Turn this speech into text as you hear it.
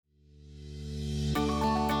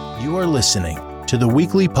You are listening to the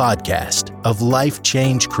weekly podcast of Life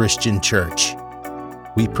Change Christian Church.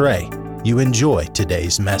 We pray you enjoy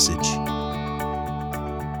today's message.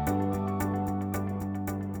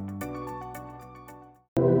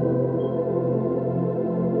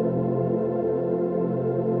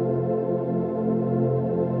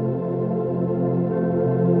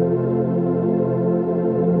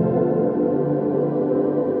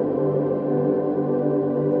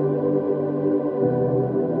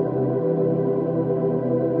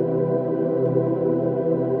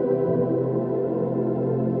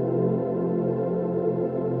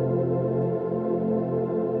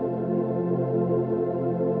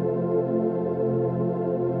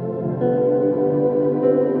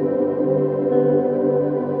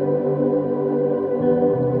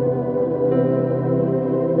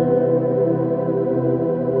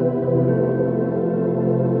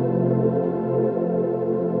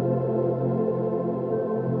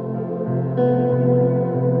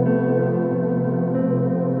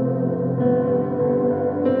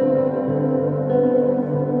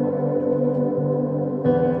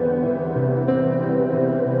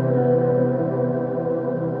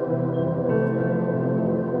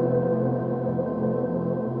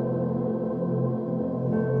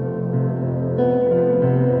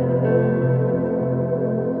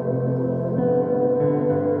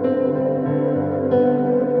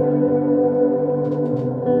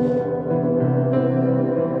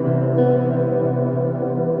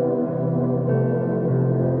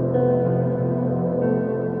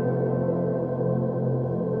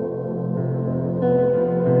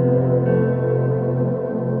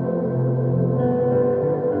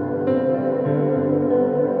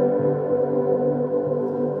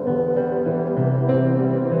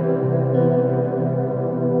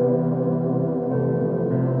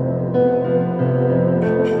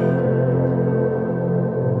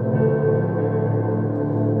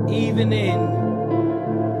 Even in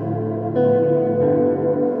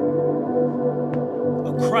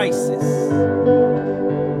a crisis,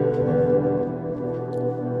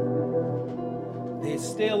 there's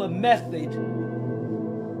still a method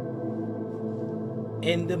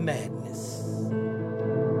in the madness.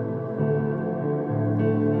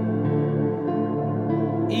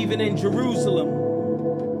 Even in Jerusalem,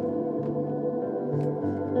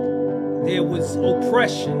 there was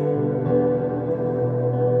oppression,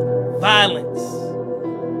 violence,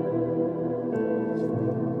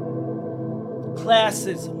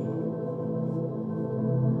 classism,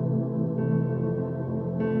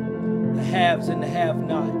 the haves and the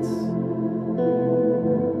have-nots,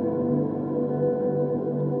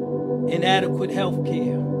 inadequate health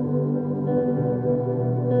care,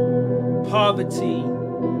 poverty,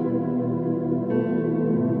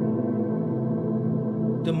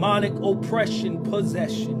 demonic oppression,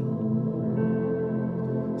 possession,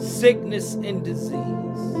 sickness and disease.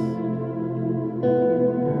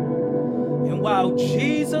 And while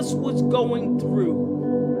Jesus was going through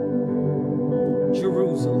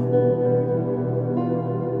Jerusalem,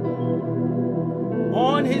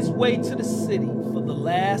 on his way to the city for the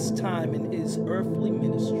last time in his earthly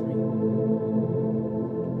ministry,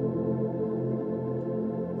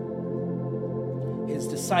 his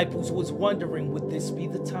disciples was wondering, would this be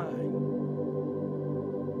the time?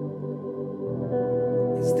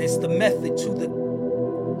 Is this the method to the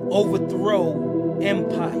overthrow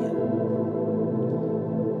empire?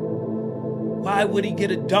 Why would he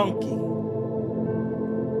get a donkey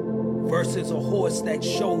versus a horse that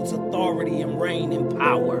shows authority and reign and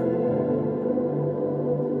power?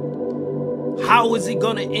 How is he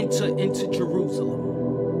going to enter into Jerusalem?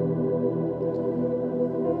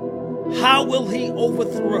 How will he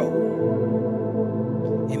overthrow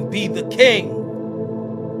and be the king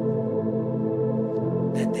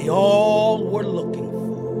that they all were looking for?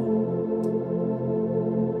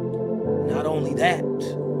 Not only that,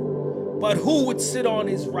 but who would sit on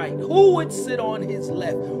his right? Who would sit on his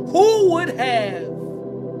left? Who would have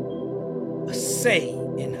a say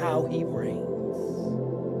in how he reigns?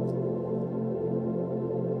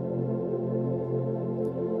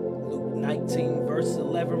 Luke 19 verse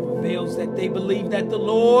 11 reveals that they believed that the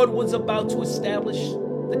Lord was about to establish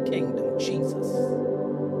the kingdom, Jesus.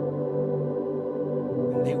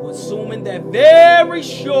 They were assuming that very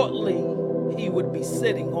shortly he would be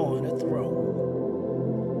sitting on a throne.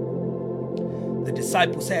 The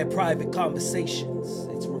disciples had private conversations.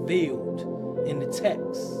 It's revealed in the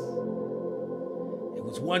text. They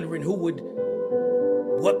was wondering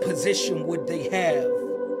what position would they have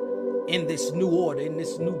in this new order, in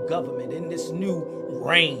this new government, in this new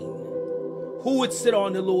reign. Who would sit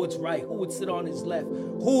on the Lord's right? Who would sit on his left?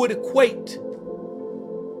 Who would equate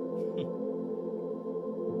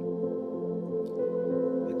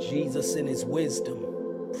Jesus in his wisdom,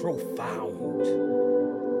 profound.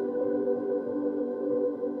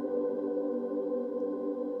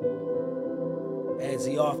 As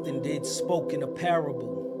he often did, spoke in a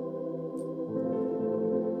parable.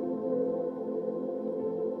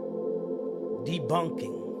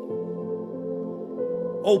 Debunking,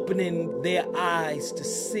 opening their eyes to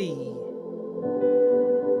see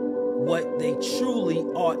what they truly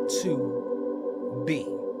ought to be,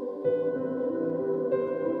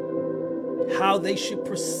 how they should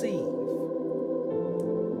perceive.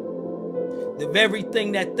 The very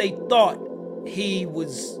thing that they thought, he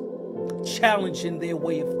was challenging their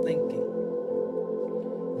way of thinking,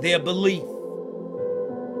 their belief,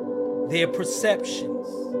 their perceptions,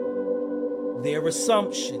 their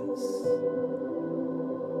assumptions,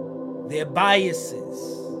 their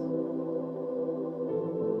biases,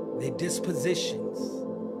 their dispositions.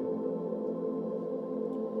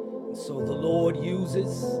 And so the Lord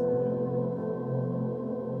uses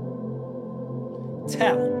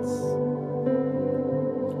talents.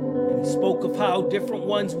 And he spoke of how different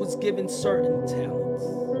ones was given certain talents.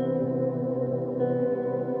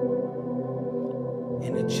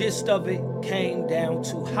 And the gist of it came down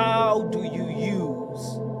to, how do you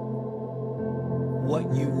use what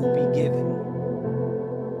you will be given?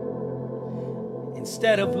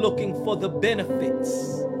 Instead of looking for the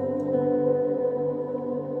benefits,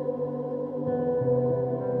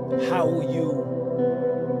 how will you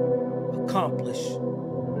accomplish?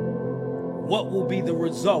 What will be the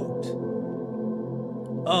result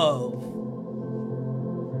of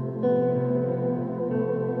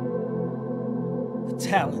the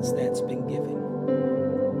talents that's been given?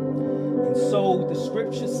 And so the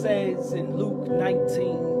scripture says in Luke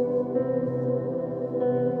 19,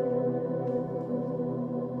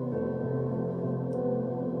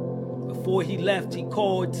 before he left, he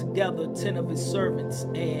called together 10 of his servants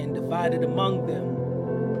and divided among them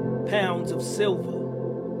pounds of silver,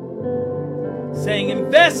 saying,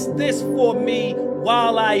 invest this for me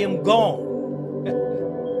while I am gone.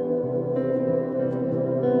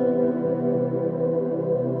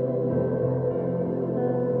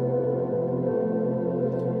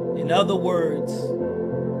 In other words,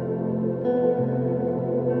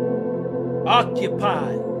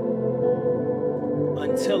 occupy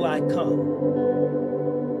until I come.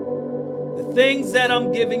 The things that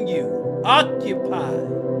I'm giving you, occupy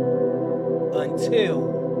until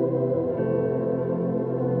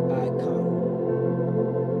I come.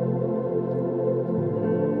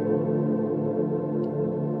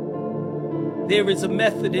 There is a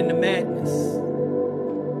method in the madness.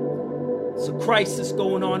 It's a crisis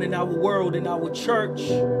going on in our world, in our church.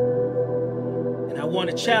 And I want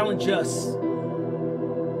to challenge us,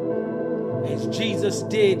 as Jesus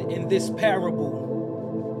did in this parable.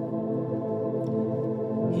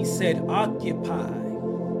 He said, occupy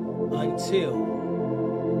until,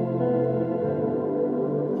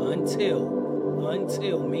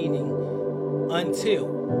 meaning until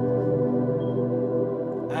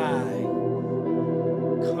I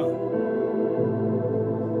come.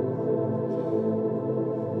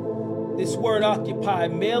 This word occupy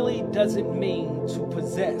merely doesn't mean to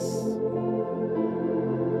possess,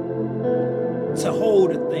 to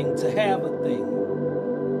hold a thing, to have a thing,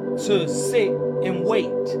 to sit and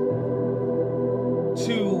wait,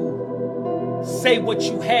 to say what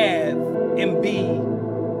you have and be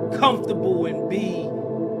comfortable and be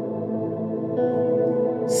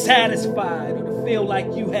satisfied, or to feel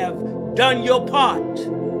like you have done your part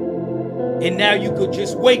and now you could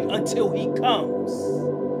just wait until he comes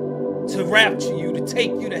to rapture you, to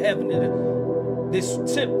take you to heaven. This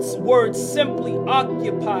word simply,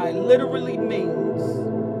 occupy, literally means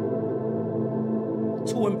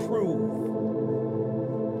to improve,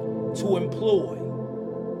 to employ.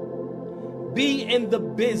 Be in the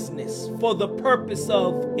business for the purpose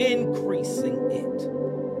of increasing it,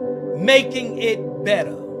 making it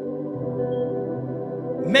better,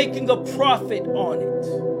 making a profit on it.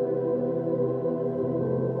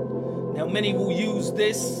 Now, many will use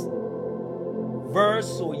this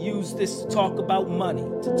verse or use this to talk about money,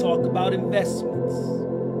 to talk about investments.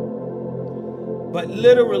 But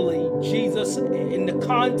literally, Jesus, in the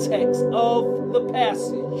context of the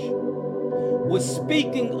passage, was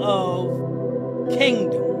speaking of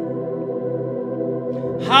kingdom.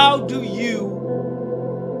 How do you,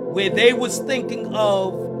 where they was thinking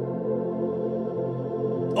of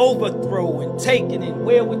overthrow and taking, and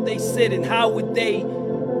where would they sit and how would they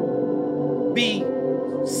be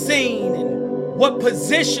seen and what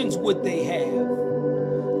positions would they have?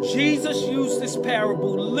 Jesus used this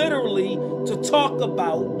parable literally to talk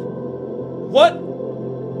about what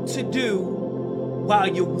to do while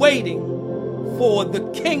you're waiting for the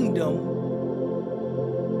kingdom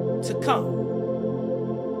to come.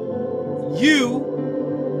 You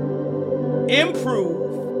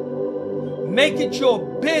improve, make it your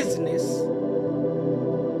business,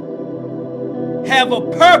 have a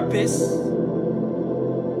purpose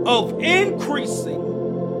of increasing,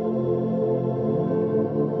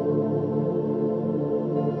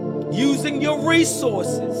 using your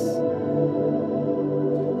resources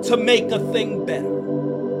to make a thing better.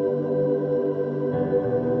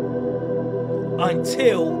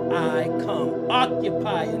 Until I come.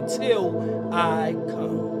 Occupy until I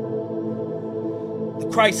come. The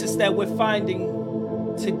crisis that we're finding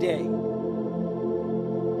today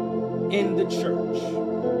in the church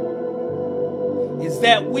is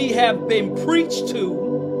that we have been preached to,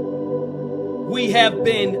 we have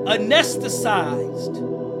been anesthetized,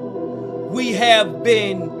 we have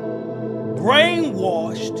been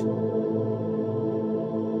brainwashed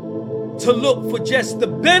to look for just the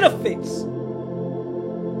benefits,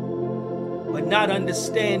 but not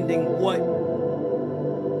understanding what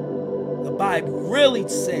the Bible really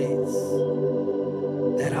says,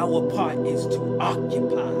 that our part is to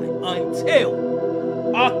occupy until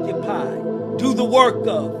occupy, do the work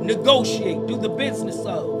of, negotiate, do the business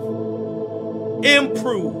of,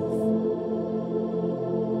 improve,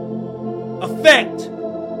 affect,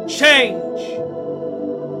 change,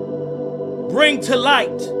 bring to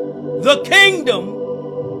light the kingdom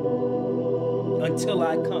until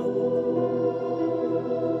I come.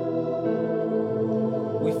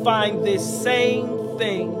 We find this same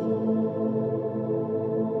thing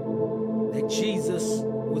that Jesus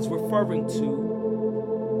was referring to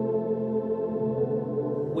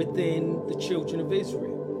within the children of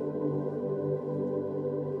Israel.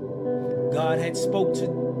 God had spoke to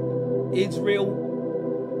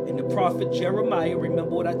Israel in the prophet Jeremiah.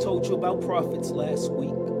 Remember what I told you about prophets last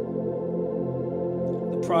week.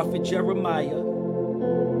 The prophet Jeremiah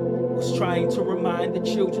was trying to remind the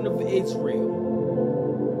children of Israel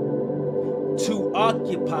to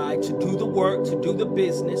occupy, to do the work, to do the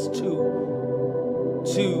business, to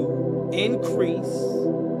increase,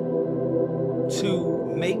 to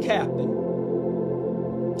make happen,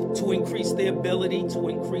 to increase their ability, to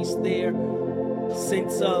increase their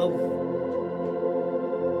sense of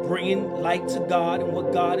bringing light to God and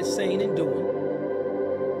what God is saying and doing.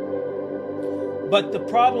 But the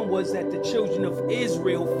problem was that the children of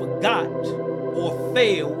Israel forgot or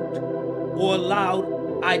failed or allowed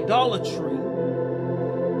idolatry,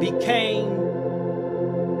 became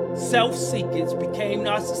self-seekers, became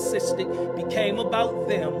narcissistic, became about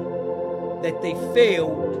them, that they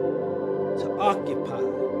failed to occupy.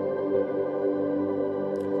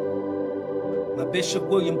 My Bishop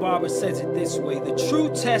William Barber says it this way: the true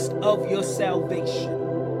test of your salvation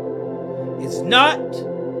is not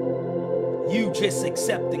you just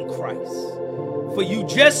accepting Christ, for you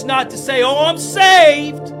just not to say, oh, I'm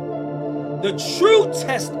saved. The true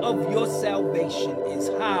test of your salvation is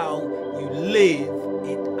how you live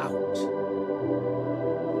it out.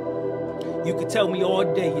 You can tell me all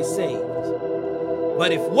day you're saved,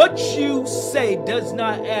 but if what you say does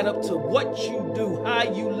not add up to what you do, how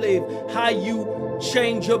you live, how you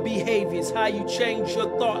change your behaviors, how you change your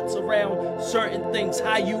thoughts around certain things,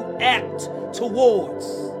 how you act towards,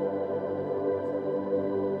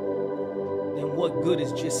 then what good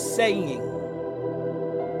is just saying?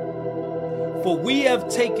 For we have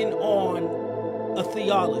taken on a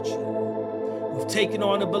theology. We've taken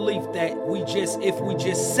on a belief that if we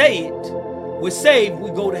just say it, we're saved,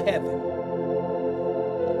 we go to heaven.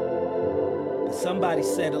 But somebody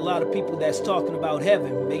said a lot of people that's talking about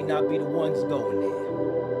heaven may not be the ones going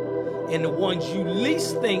there. And the ones you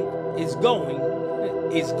least think is going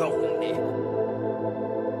there.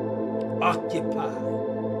 Occupy.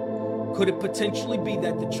 Could it potentially be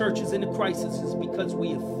that the church is in a crisis is because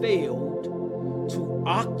we have failed to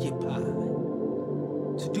occupy,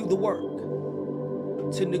 to do the work,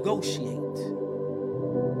 to negotiate,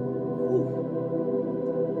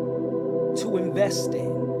 to invest in,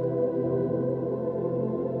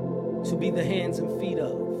 to be the hands and feet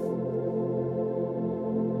of?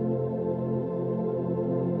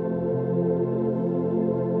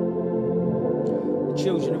 The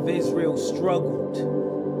children of Israel struggled.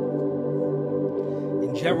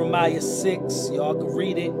 In Jeremiah 6, y'all can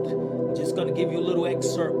read it. I'm just going to give you a little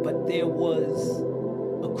excerpt, but there was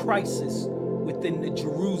a crisis within the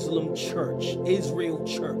Jerusalem church, Israel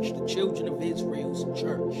church, the children of Israel's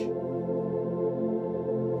church,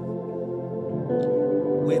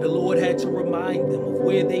 where the Lord had to remind them of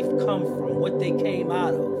where they've come from, what they came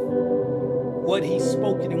out of, what He's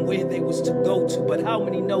spoken and where they was to go to. But how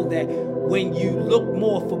many know that when you look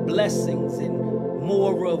more for blessings and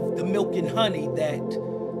more of the milk and honey, that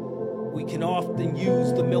we can often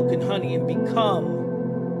use the milk and honey and become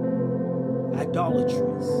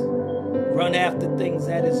idolatries, run after things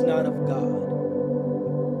that is not of God.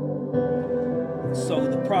 So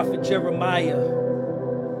the prophet Jeremiah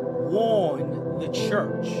warned the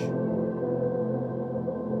church.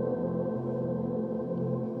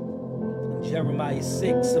 Jeremiah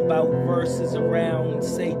 6, about verses around,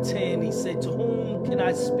 say 10, he said, to whom can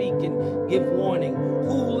I speak and give warning?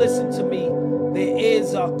 Who will listen to me? Their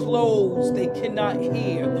ears are closed, they cannot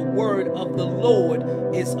hear. The word of the Lord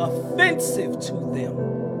is offensive to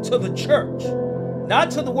them, to the church.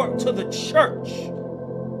 Not to the world, to the church.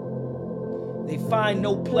 They find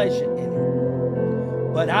no pleasure in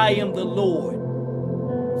it. But I am the Lord,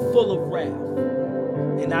 full of wrath,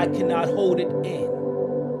 and I cannot hold it in.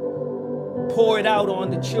 Pour it out on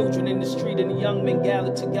the children in the street, and the young men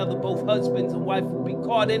gathered together. Both husbands and wife will be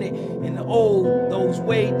caught in it. And the old, those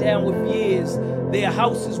weighed down with years, their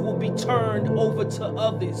houses will be turned over to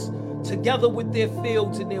others, together with their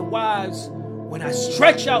fields and their wives. When I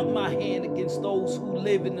stretch out my hand against those who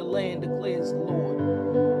live in the land, declares the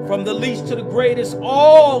Lord. From the least to the greatest,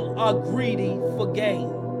 all are greedy for gain.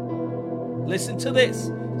 Listen to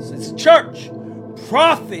this. It's church,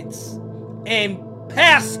 prophets, and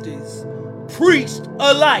pastors, priests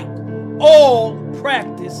alike, all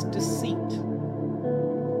practice deceit.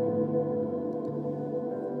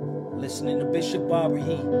 Listening to Bishop Barber,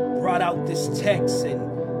 he brought out this text,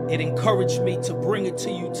 and it encouraged me to bring it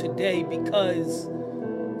to you today because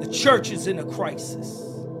the church is in a crisis.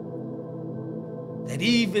 That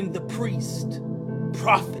even the priests,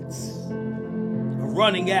 prophets, are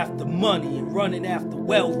running after money and running after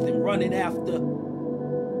wealth and running after.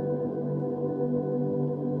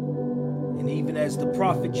 And even as the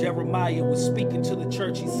prophet Jeremiah was speaking to the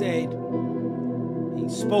church, he said, he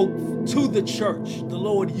spoke to the church. The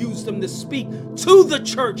Lord used him to speak to the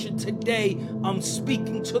church. And today I'm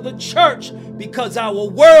speaking to the church because our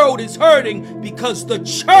world is hurting, because the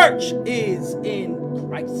church is in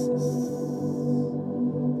crisis.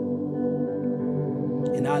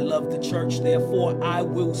 And I love the church, therefore I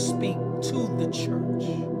will speak to the church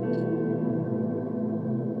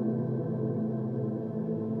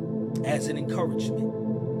as an encouragement,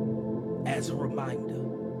 as a reminder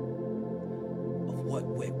of what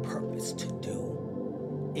we're purposed to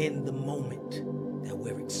do in the moment that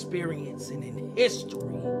we're experiencing in history.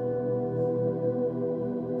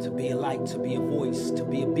 To be a light, to be a voice, to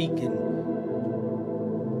be a beacon,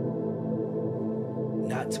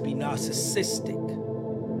 not to be narcissistic,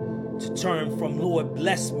 to turn from Lord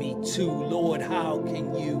bless me to Lord how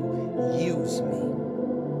can you use me?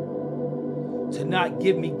 To not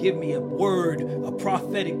give me a word, a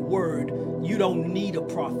prophetic word. You don't need a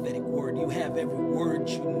prophetic word. You have every word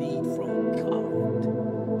you need from God.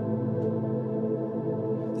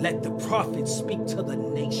 Let the prophets speak to the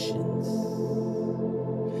nations.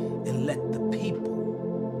 And let the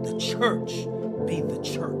people, the church, be the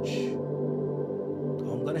church.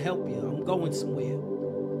 I'm going to help you. I'm going somewhere.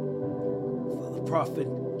 For the prophet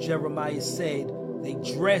Jeremiah said, they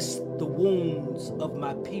dressed the wounds of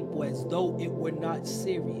my people as though it were not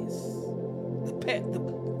serious.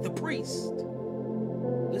 The priest.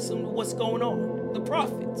 Listen to what's going on. The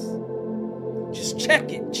prophets. Just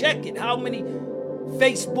check it. How many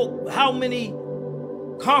Facebook, how many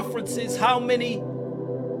conferences, how many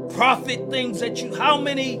prophet things that you, how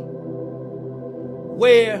many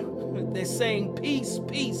where they're saying peace,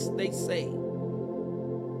 peace, they say.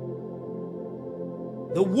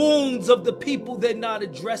 The wounds of the people they're not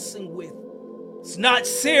addressing with. It's not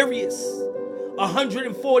serious.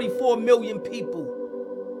 144 million people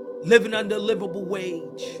living under a livable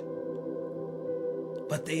wage.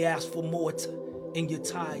 But they ask for more in your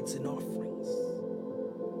tithes and offerings.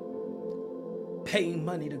 Paying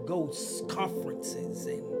money to go to conferences.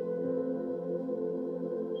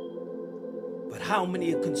 But how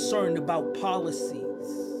many are concerned about policies,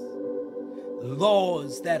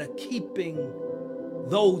 laws that are keeping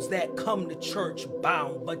those that come to church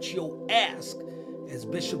bound? But you'll ask, as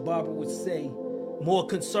Bishop Barber would say, more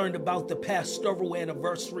concerned about the pastoral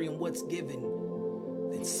anniversary and what's given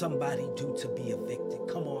than somebody due to be evicted.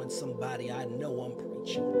 Come on, somebody, I know I'm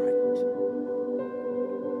preaching right.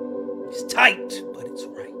 It's tight, but it's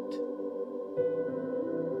right.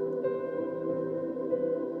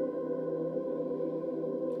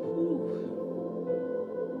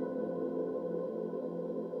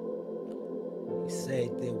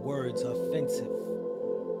 Said their words are offensive.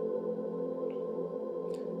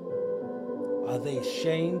 Are they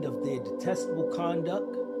ashamed of their detestable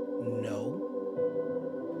conduct? No.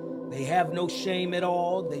 They have no shame at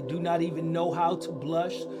all. They do not even know how to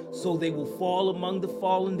blush. So they will fall among the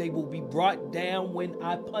fallen. They will be brought down when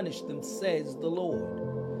I punish them, says the Lord.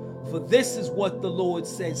 For this is what the Lord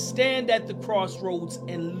says. Stand at the crossroads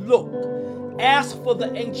and look. Ask for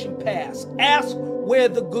the ancient paths. Ask where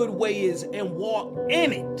the good way is and walk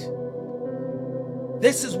in it.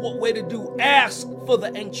 This is what we're to do. Ask for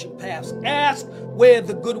the ancient paths. Ask where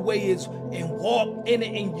the good way is and walk in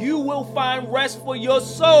it, and you will find rest for your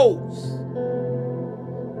souls.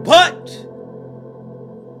 But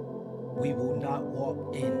we will not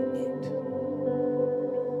walk in it.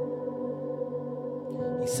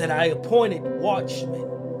 He said, I appointed watchmen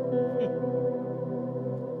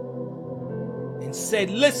and said,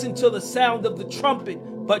 listen to the sound of the trumpet,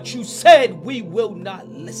 but you said we will not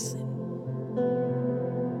listen.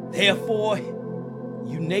 Therefore,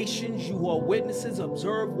 you nations, you are witnesses,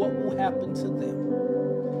 observe what will happen to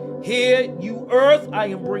them. Here, you earth, I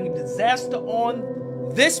am bringing disaster on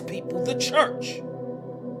this people, the church,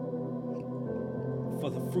 for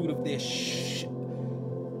the fruit of their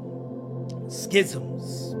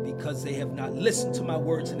schisms, because they have not listened to my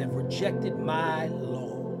words and have rejected my law.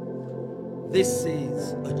 This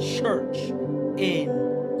is a church in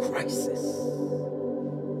crisis.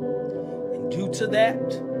 And due to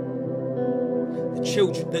that,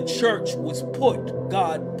 the church was put,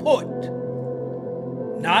 God put,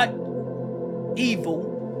 not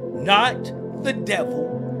evil, not the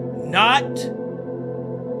devil, not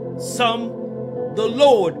the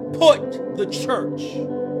Lord put the church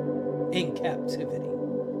in captivity.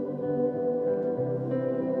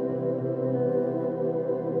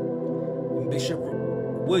 And Bishop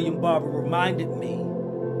William Barber reminded me,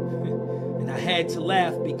 and I had to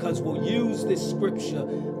laugh because we'll use this scripture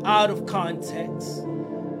out of context.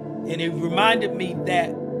 And it reminded me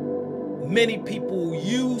that many people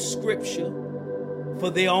use scripture for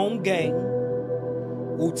their own gain,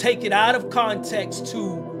 will take it out of context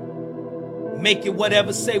to make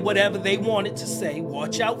it say whatever they want it to say.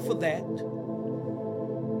 Watch out for that.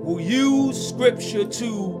 Will use scripture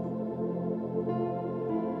to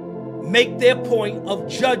make their point of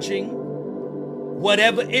judging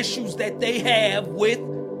whatever issues that they have with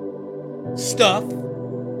stuff.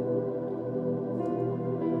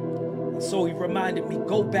 So he reminded me,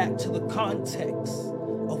 go back to the context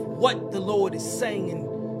of what the Lord is saying in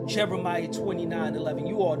Jeremiah 29:11.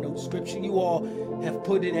 You all know scripture. You all have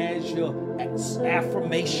put it as your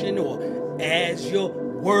affirmation or as your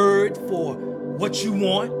word for what you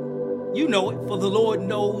want. You know it, for the Lord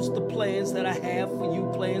knows the plans that I have for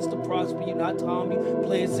you, plans to prosper you, not to harm you,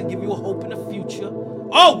 plans to give you a hope in the future.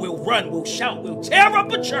 Oh, we'll run, we'll shout, we'll tear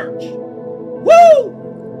up a church. Woo!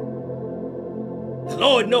 The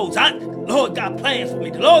Lord knows. Lord got plans for me.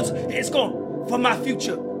 The Lord's, it's going for my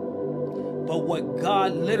future. But what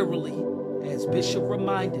God literally, as Bishop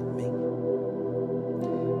reminded me,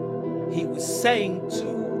 he was saying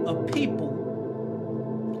to a people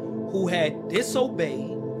who had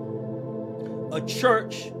disobeyed, a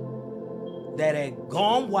church that had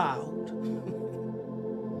gone wild,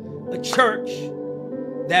 a church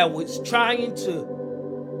that was trying to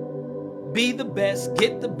be the best,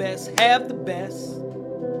 get the best, have the best,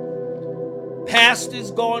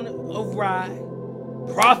 pastors gone awry,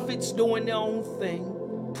 prophets doing their own thing,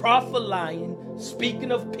 prophet lying,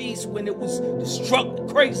 speaking of peace when it was destructive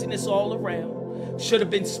craziness all around. Should have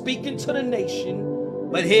been speaking to the nation,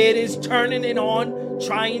 but here it is turning it on,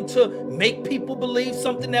 trying to make people believe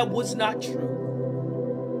something that was not true.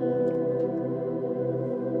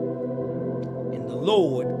 And the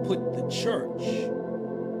Lord put the church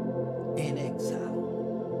in exile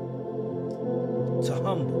to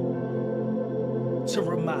humble, to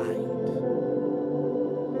remind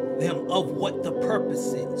them of what the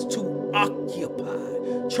purpose is, to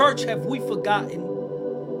occupy. Church, have we forgotten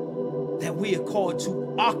that we are called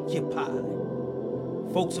to occupy?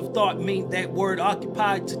 Folks have thought that word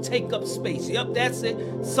occupy to take up space. Yep, that's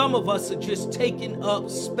it. Some of us are just taking up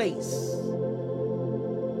space.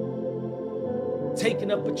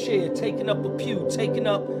 Taking up a chair, taking up a pew, taking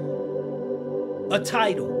up a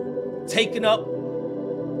title, taking up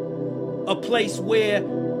a place where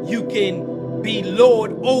you can be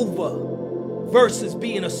Lord over versus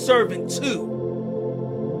being a servant to.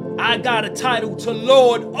 I got a title to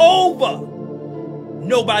Lord over.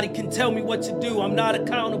 Nobody can tell me what to do. I'm not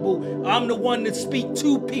accountable. I'm the one that speak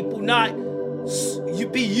to people, not you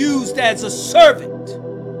be used as a servant.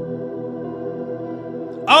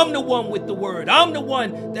 I'm the one with the word. I'm the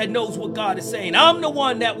one that knows what God is saying. I'm the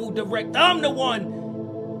one that will direct. I'm the one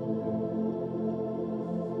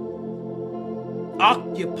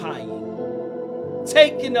occupying,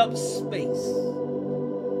 taking up space.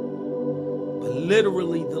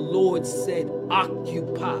 literally the Lord said,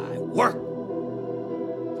 occupy, work.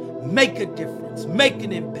 Make a difference, make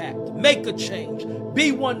an impact, make a change.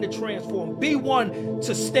 Be one to transform, be one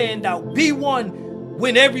to stand out, be one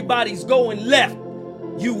when everybody's going left.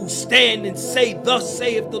 You stand and say, thus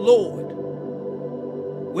saith the Lord.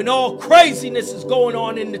 When all craziness is going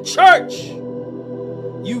on in the church,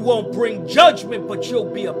 you won't bring judgment, but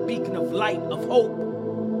you'll be a beacon of light, of hope,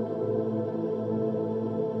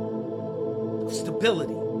 of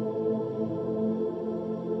stability.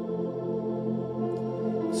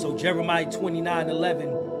 So Jeremiah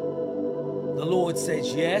 29:11, the Lord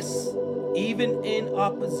says, yes, even in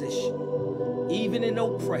opposition, even in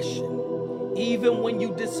oppression, even when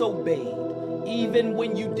you disobeyed, even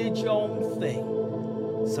when you did your own thing,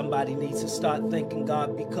 somebody needs to start thanking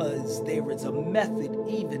God, because there is a method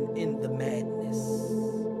even in the madness.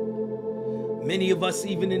 Many of us,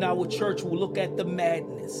 even in our church, will look at the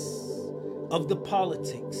madness of the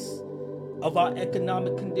politics, of our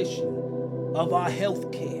economic condition, of our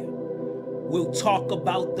health care. We'll talk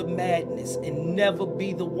about the madness and never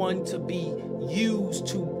be the one to be used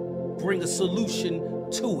to bring a solution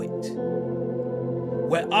to it.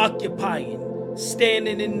 We're occupying,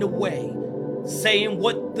 standing in the way, saying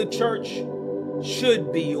what the church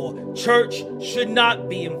should be or church should not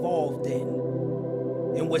be involved in.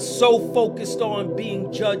 And we're so focused on being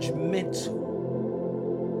judgmental.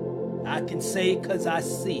 I can say it because I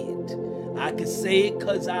see it. I can say it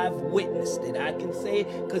because I've witnessed it. I can say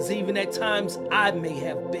it because even at times I may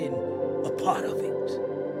have been a part of it.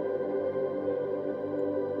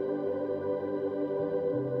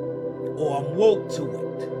 Or I'm woke to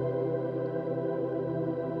it.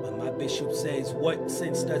 But my bishop says, what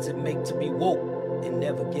sense does it make to be woke and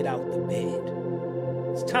never get out the bed?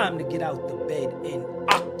 It's time to get out the bed and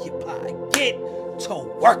occupy. Get to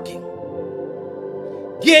working.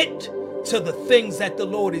 Get to the things that the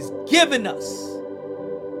Lord has given us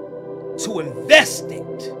to invest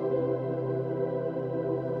it.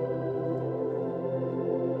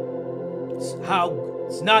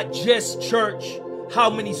 It's not just church,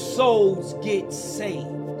 how many souls get saved.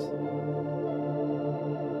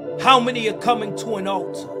 How many are coming to an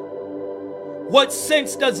altar? What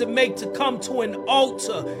sense does it make to come to an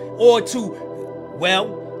altar or to,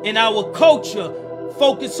 well, in our culture,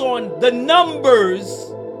 focus on the numbers?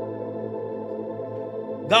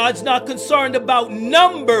 God's not concerned about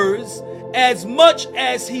numbers as much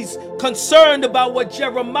as he's concerned about what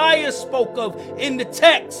Jeremiah spoke of in the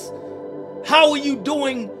text. How are you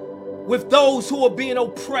doing with those who are being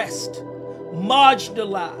oppressed,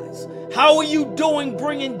 marginalized? How are you doing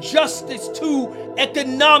bringing justice to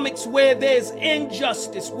economics where there's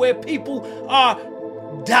injustice, where people are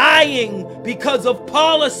dying because of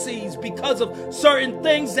policies, because of certain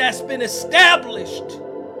things that's been established?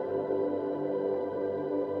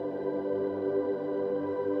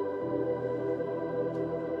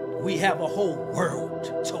 We have a whole world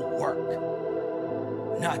to work,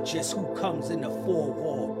 not just who comes in a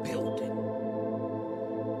four-wall building.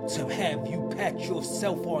 To have you pat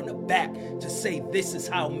yourself on the back to say this is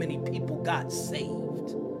how many people got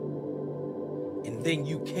saved. And then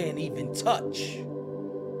you can't even touch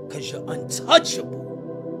because you're untouchable.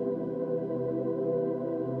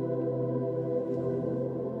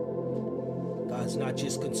 God's not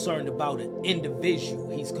just concerned about an individual,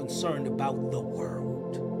 he's concerned about the world.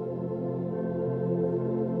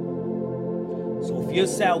 So if your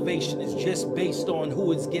salvation is just based on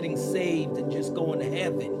who is getting saved and just going to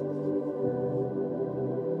heaven,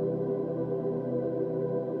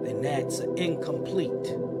 then that's an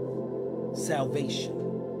incomplete salvation.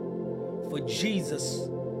 For Jesus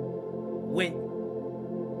went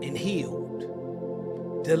and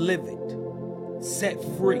healed, delivered, set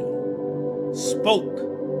free, spoke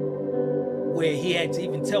where he had to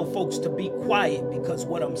even tell folks to be quiet because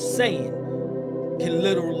what I'm saying can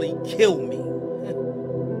literally kill me.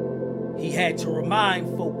 He had to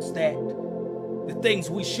remind folks that the things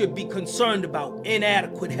we should be concerned about,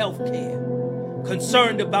 inadequate health care,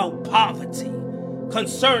 concerned about poverty,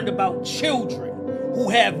 concerned about children who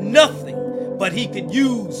have nothing, but he could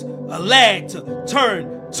use a lad to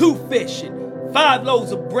turn 2 fish and 5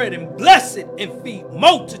 loaves of bread and bless it and feed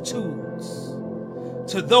multitudes.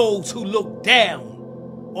 To those who look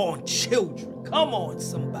down on children. Come on,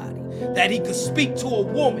 somebody. That he could speak to a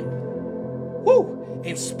woman. Woo!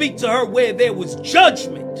 And speak to her where there was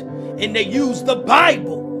judgment. And they used the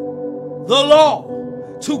Bible, the law,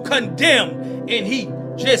 to condemn. And he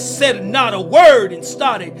just said not a word and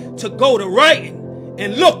started to go to writing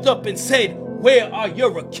and looked up and said, where are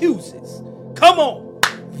your accusers? Come on.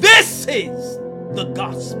 This is the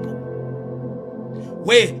gospel.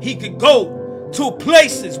 Where he could go to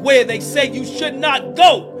places where they say you should not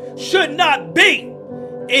go, should not be.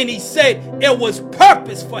 And he said it was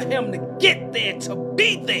purpose for him to get there, to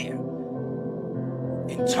be there,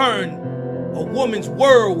 and turn a woman's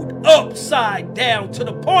world upside down to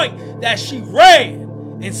the point that she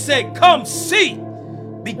ran and said, come see.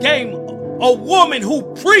 Became a woman who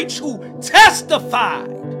preached, who testified.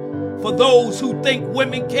 For those who think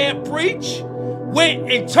women can't preach,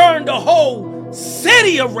 went and turned the whole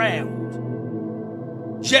city around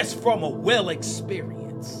just from a well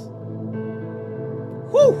experience.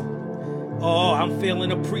 Whew. Oh, I'm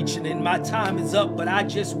feeling a preaching and my time is up, but I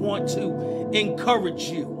just want to encourage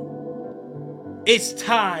you. It's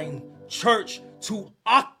time, church, to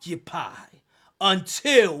occupy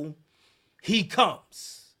until he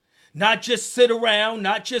comes. Not just sit around,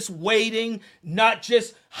 not just waiting, not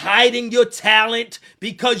just hiding your talent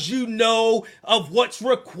because you know of what's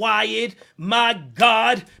required. My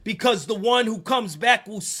God, because the one who comes back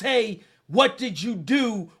will say, what did you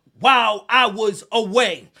do while I was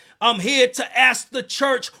away? I'm here to ask the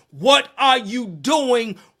church, what are you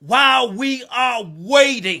doing while we are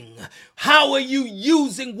waiting? How are you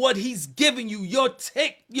using what he's giving you? Your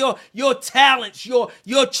talents, your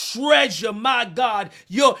treasure, my God,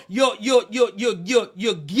 your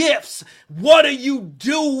gifts. What are you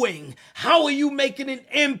doing? How are you making an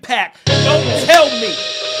impact? Don't tell me.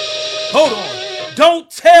 Hold on.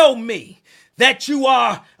 Don't tell me that you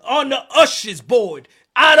are on the ushers board.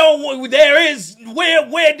 I don't want,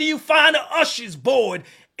 where do you find an ushers board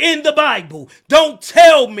in the Bible? Don't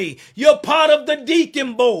tell me you're part of the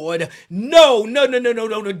deacon board. No.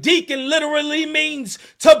 The deacon literally means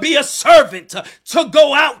to be a servant, to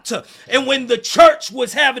go out. And when the church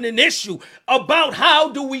was having an issue about how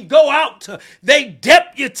do we go out, they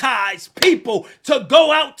deputized people to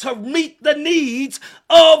go out to meet the needs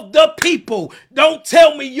of the people. Don't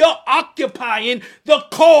tell me you're occupying the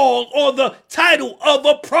call or the title of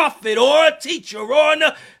a prophet or a teacher or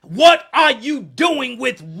what are you doing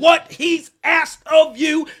with what he's asked of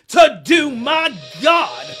you to do? My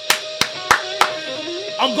God.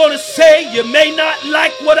 I'm going to say you may not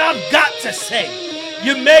like what I've got to say.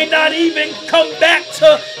 You may not even come back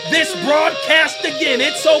to this broadcast again.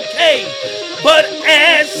 It's okay. But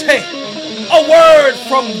as a word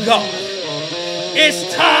from God,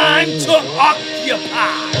 it's time to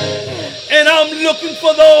occupy. And I'm looking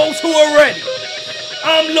for those who are ready.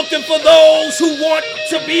 I'm looking for those who want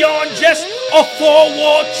to be on just a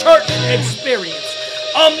four-wall church experience.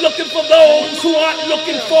 I'm looking for those who aren't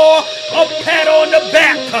looking for a pat on the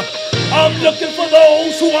back. I'm looking for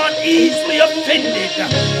those who aren't easily offended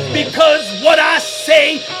because what I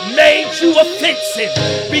say made you offensive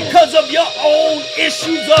because of your own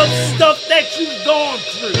issues of stuff that you've gone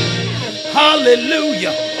through.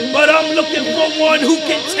 Hallelujah. But I'm looking for one who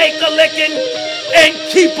can take a licking and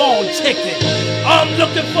keep on ticking. I'm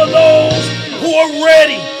looking for those who are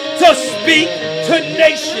ready to speak to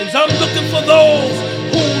nations. I'm looking for those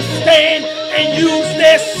who stand and use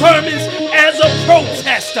their sermons as a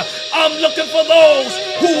protest. I'm looking for those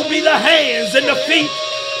who will be the hands and the feet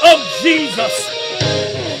of Jesus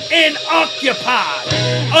and occupy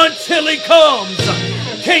until he comes.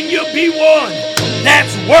 Can you be one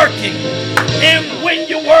that's working? And when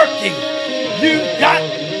you're working, you've got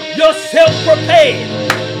yourself prepared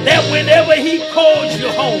that whenever he calls you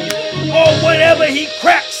home or whenever he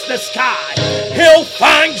cracks the sky, he'll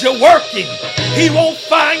find you working. He won't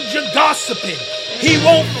find you gossiping. He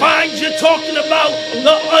won't find you talking about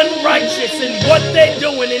the unrighteous and what they're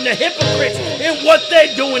doing and the hypocrites and what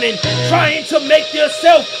they're doing and trying to make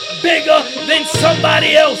yourself bigger than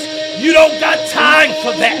somebody else. You don't got time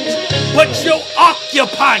for that, but you're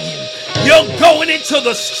occupying. You're going into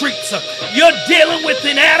the streets. You're dealing with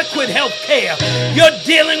inadequate health care. You're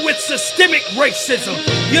dealing with systemic racism.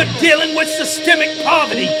 You're dealing with systemic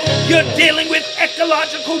poverty. You're dealing with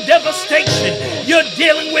ecological devastation. You're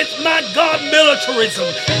dealing with, my God, militarism.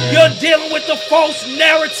 You're dealing with the false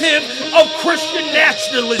narrative of Christian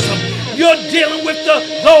nationalism. You're dealing with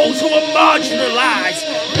those who are marginalized.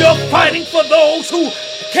 You're fighting for those who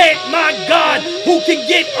can't, my God, who can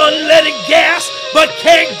get unleaded gas but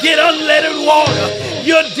can't get unleaded water.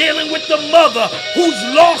 You're dealing with the mother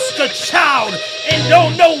who's lost a child and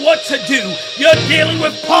don't know what to do. You're dealing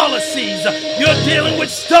with policies. You're dealing with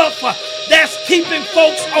stuff that's keeping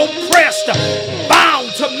folks oppressed,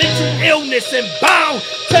 bound to mental illness and bound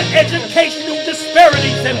to educational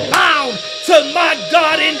disparities and bound to, my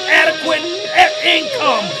God, inadequate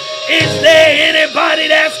income. Is there anybody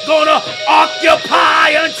that's gonna occupy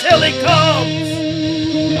until he comes?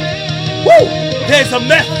 Woo! There's a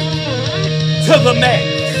method to the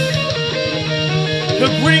madness. The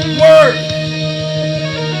Greek word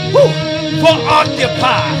For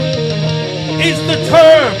occupy is the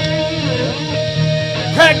term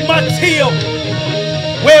pragmatio,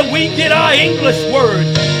 where we get our English word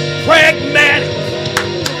pragmatic.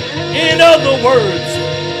 In other words,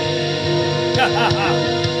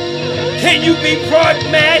 can you be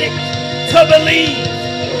pragmatic to believe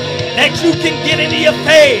that you can get in the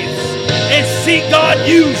affairs and see God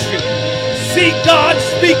use you, see God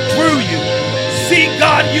speak through you, see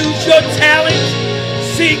God use your talent,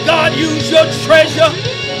 see God use your treasure,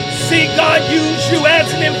 see God use you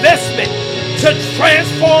as an investment to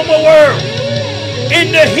transform a world?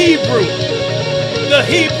 In the Hebrew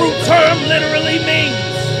term literally means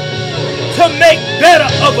to make better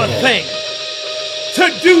of a thing, to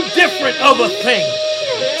do different of a thing,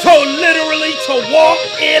 to literally to walk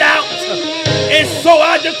it out. And so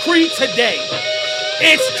I decree today,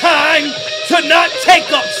 it's time to not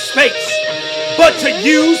take up space, but to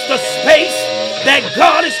use the space that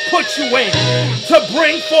God has put you in to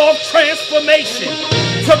bring forth transformation,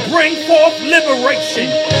 to bring forth liberation,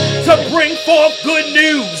 to bring forth good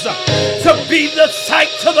news, to be the sight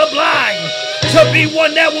to the blind, to be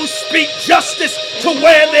one that will speak justice to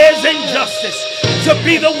where there's injustice, to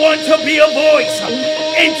be the one to be a voice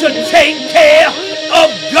and to take care of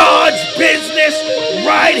God's business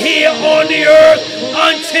right here on the earth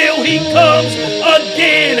until he comes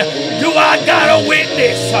again. Do I got a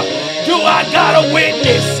witness? Do I got a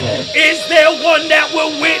witness? Is there one that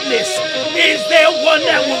will witness? Is there one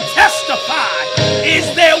that will testify? Is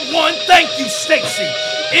there one? Thank you, Stacy.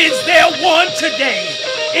 Is there one today?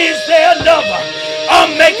 Is there another?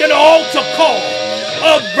 I'm making an altar call,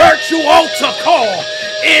 a virtual altar call.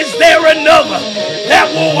 Is there another that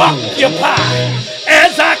will occupy?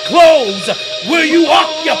 As I close, will you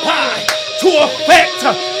occupy to affect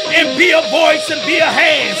and be a voice and be a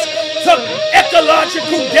hands to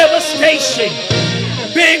ecological devastation?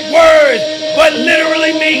 Big word, but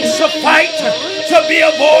literally means to fight, to be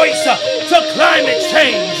a voice to climate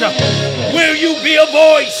change. Will you be a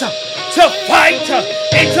voice to fight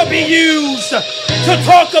and to be used to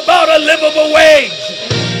talk about a livable wage?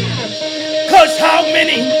 Because how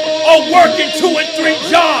many are working 2 and 3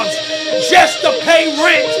 jobs just to pay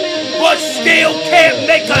rent, but still can't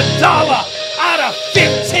make $1 out of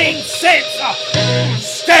 15 cents?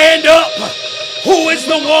 Stand up. Who is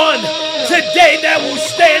the one today that will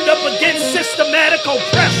stand up against systematic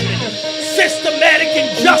oppression, systematic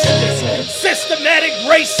injustice, systematic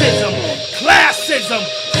racism, classism,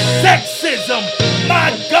 sexism,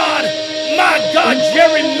 my God,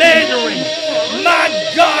 gerrymandering? My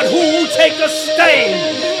God, who will take a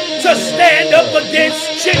stand to stand up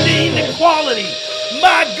against gender inequality?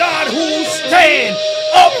 My God, who will stand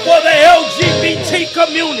up for the LGBT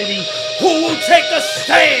community? Who will take a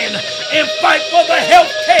stand and fight for the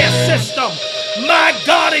healthcare system? My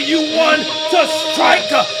God, are you one to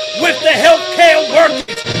strike with the healthcare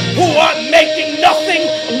workers who are making nothing,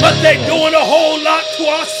 but they're doing a whole lot to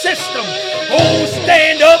our system? Who will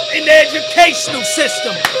stand up in the educational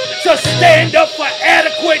system to stand up for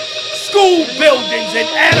adequate school buildings and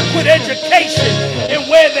adequate education, and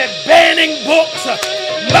where they're banning books?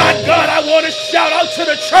 My God, I want to shout out to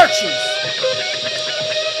the churches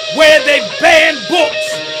where they ban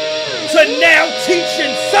books to now teach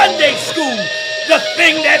in Sunday school the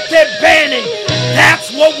thing that they're banning.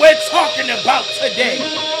 That's what we're talking about today.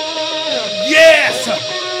 Yes,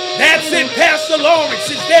 that's it, Pastor Lawrence.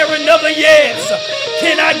 Is there another yes?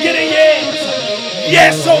 Can I get a yes?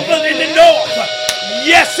 Yes over in the north,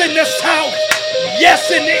 yes in the south,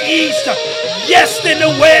 yes in the east, yes in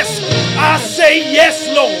the west. I say yes,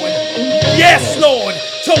 Lord,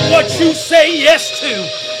 to what you say yes to.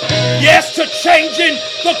 Yes to changing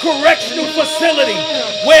the correctional facility,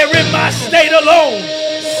 where in my state alone,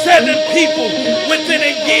 7 people within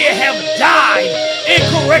a year have died in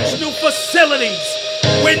correctional facilities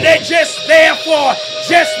when they're just there for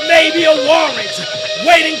just maybe a warrant,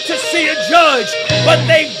 waiting to see a judge, but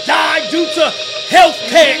they've died due to health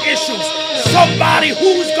care issues. Somebody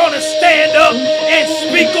who's going to stand up and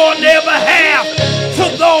speak on their behalf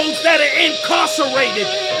to those that are incarcerated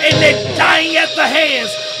and they're dying at the hands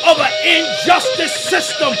of an injustice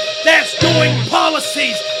system that's doing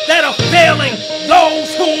policies that are failing those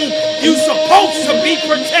whom you're supposed to be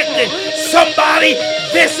protecting. Somebody,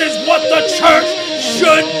 this is what the church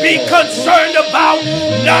should be concerned about.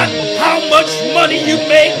 Not how much money you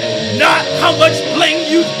make, not how much bling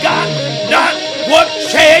you got, not what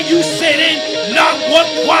chair you sit in, not what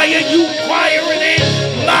choir you choiring in.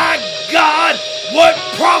 My God, what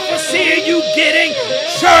prophecy are you getting?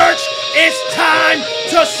 Church, it's time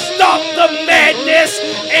to stop the madness. madness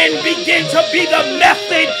and begin to be the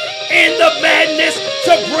method in the madness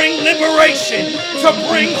to bring liberation, to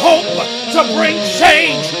bring hope, to bring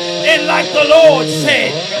change. And like the Lord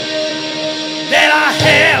said, that I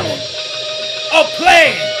have a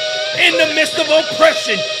plan in the midst of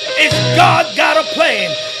oppression. Is God got a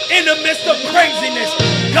plan? In the midst of craziness,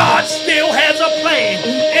 God still has a plan.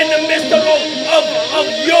 In the midst of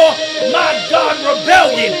your, my God,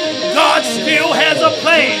 rebellion, God still has a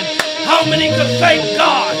plan. How many can thank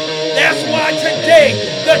God? That's why today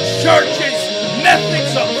the church's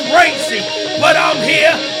methods are crazy. But I'm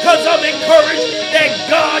here because I'm encouraged that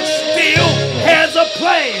God still has a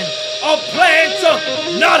plan. A plan to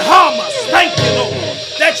not harm us. Thank you, Lord,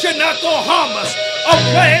 that you're not going to harm us. A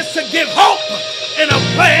plan to give hope and a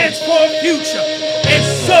plan for a future. And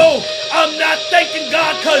so I'm not thanking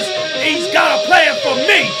God because he's got a plan for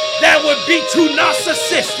me. That would be too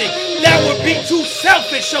narcissistic. That would be too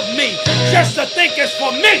selfish of me just to think it's for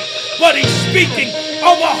me. But he's speaking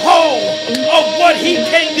of a whole of what he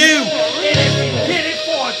can do. And if he did it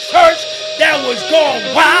for a church that was going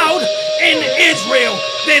wild in Israel,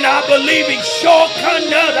 then I believe he sure can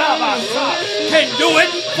do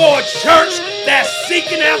it for a church that's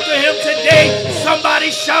seeking after him today.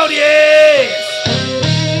 Somebody shout yes.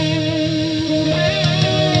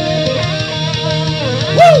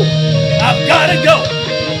 Woo! I've got to go.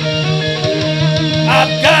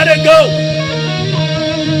 I've got to go.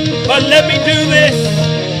 But let me do this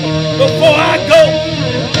before I go,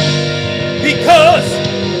 because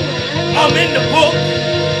I'm in the book.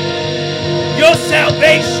 Your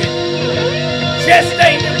salvation just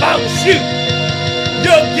ain't about you.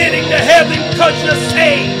 You're getting to heaven because you're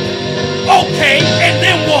saved. Okay, and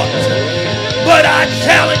then what? But I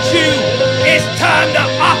challenge you, it's time to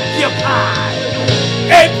occupy.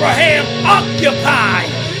 Abraham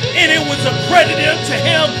occupied, and it was accredited unto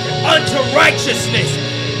him unto righteousness.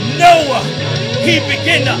 Noah, he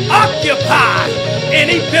began to occupy,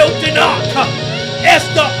 and he built an ark.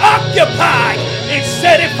 Esther occupied and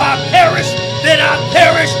said, if I perish, then I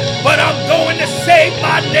perish, but I'm going to save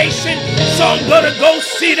my nation, so I'm going to go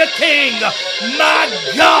see the king. My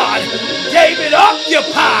God, David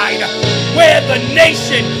occupied where the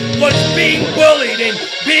nation was being bullied and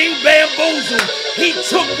being bamboozled. He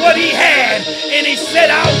took what he had and he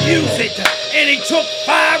said, I'll use it. And he took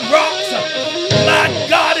 5 rocks, my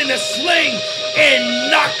God, in a sling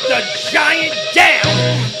and knocked the giant down.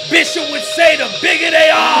 Bishop would say the bigger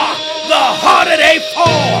they are, the harder they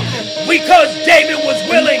fall, because David was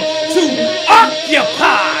willing to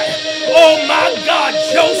occupy. Oh my God,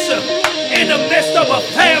 Joseph, in the midst of a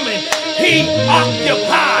famine, he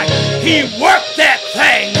occupied. He worked that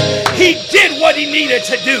thing. He did what he needed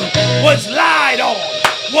to do, was lied on,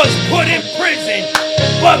 was put in prison.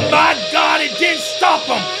 But my God, it didn't stop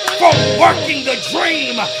him from working the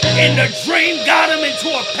dream. And the dream got him into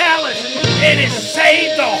a palace, and it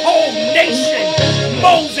saved the whole nation.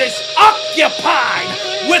 Moses occupied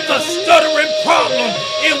with a stuttering problem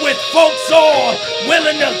and with folks all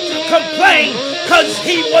willing to complain because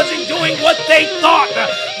he wasn't doing what they thought.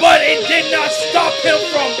 But it did not stop him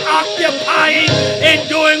from occupying and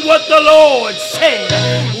doing what the Lord said.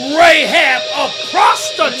 Rahab, a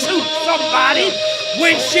prostitute, somebody,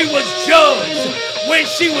 when she was judged, when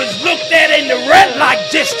she was looked at in the red light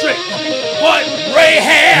district. But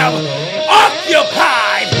Rahab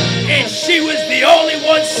occupied, and she was the only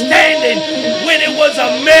one standing when it was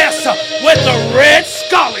a mess with a red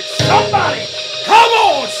scarlet. Somebody, come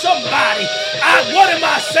on, somebody. What am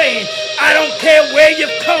I saying? I don't care where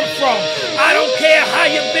you've come from. I don't care how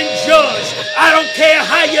you've been judged. I don't care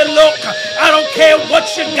how you look. I don't care what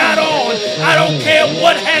you got on. I don't care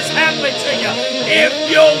what has happened to you. If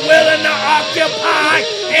you're willing to occupy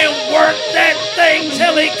and work that thing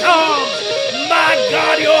till he comes, my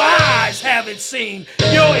God, your eyes haven't seen,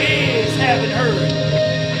 your ears haven't heard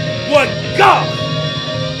what God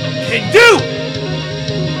can do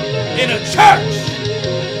in a church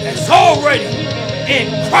that's already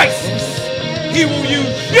in crisis. He will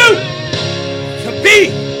use you to be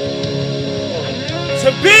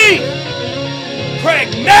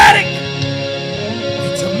pragmatic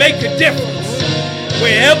and to make a difference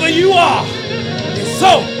wherever you are. And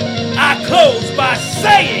so I close by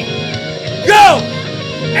saying, go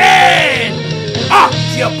and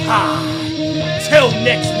occupy. Till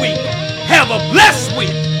next week, have a blessed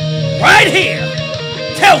week right here.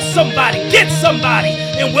 Tell somebody, get somebody,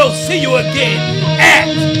 and we'll see you again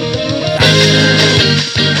at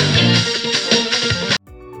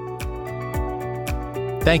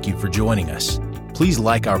Thank you for joining us. Please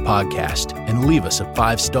like our podcast and leave us a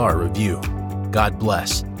 5-star review. God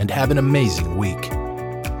bless and have an amazing week.